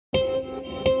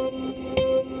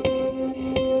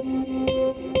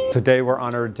Today we're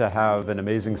honored to have an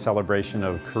amazing celebration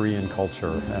of Korean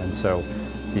culture, and so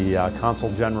the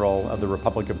Consul General of the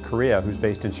Republic of Korea, who's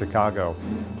based in Chicago,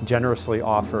 generously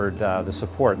offered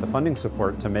the funding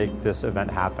support to make this event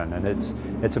happen. And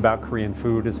it's about Korean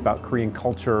food, it's about Korean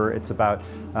culture, it's about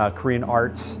Korean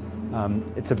arts,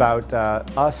 it's about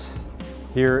us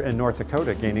here in North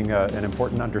Dakota gaining an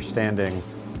important understanding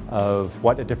of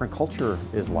what a different culture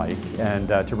is like, and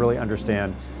to really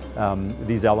understand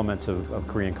these elements of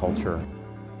Korean culture.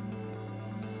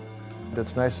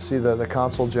 It's nice to see the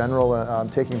Consul General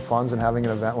taking funds and having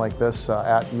an event like this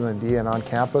at UND and on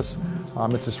campus.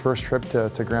 It's his first trip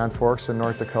to Grand Forks in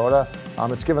North Dakota.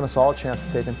 It's given us all a chance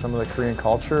to take in some of the Korean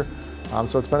culture.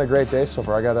 So it's been a great day so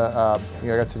far. I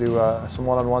got to do some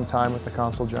one-on-one time with the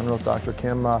Consul General, Dr.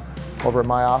 Kim, over at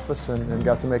my office, and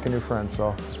got to make a new friend,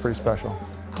 so it's pretty special.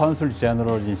 Consul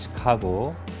General in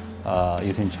Chicago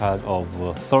is in charge of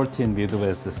 13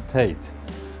 Midwest states.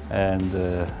 And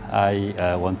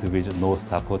I want to visit North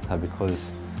Dakota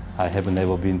because I have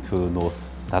never been to North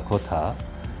Dakota.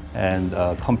 And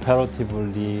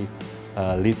comparatively,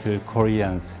 little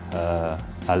Koreans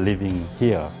are living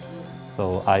here.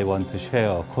 So I want to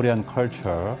share Korean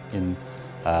culture in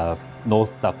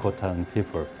North Dakotan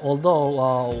people.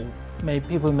 Although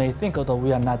people may think that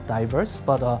we are not diverse,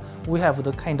 but we have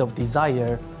the kind of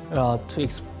desire to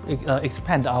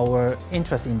expand our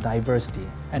interest in diversity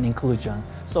and inclusion.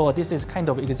 So this is kind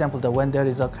of example that when there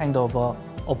is a kind of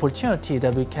opportunity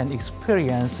that we can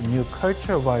experience new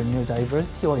culture or new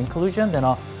diversity or inclusion, then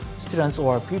students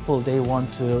or people, they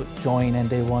want to join and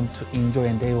they want to enjoy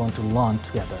and they want to learn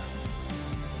together.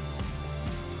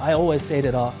 I always say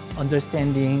that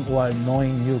understanding or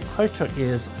knowing new culture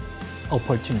is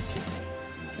opportunity.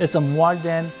 It's more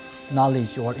than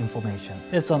knowledge or information.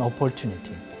 It's an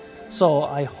opportunity. So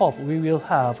I hope we will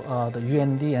have the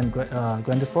UND and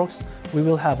Grand Forks, we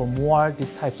will have more these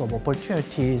types of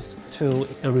opportunities to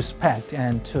respect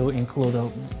and to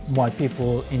include more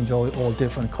people enjoy all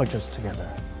different cultures together.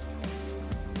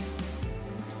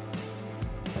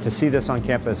 To see this on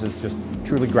campus is just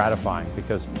truly gratifying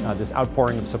because this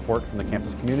outpouring of support from the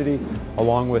campus community,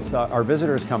 along with our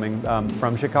visitors coming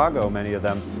from Chicago, many of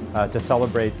them, to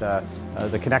celebrate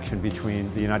the connection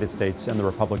between the United States and the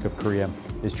Republic of Korea,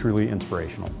 is truly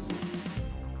inspirational.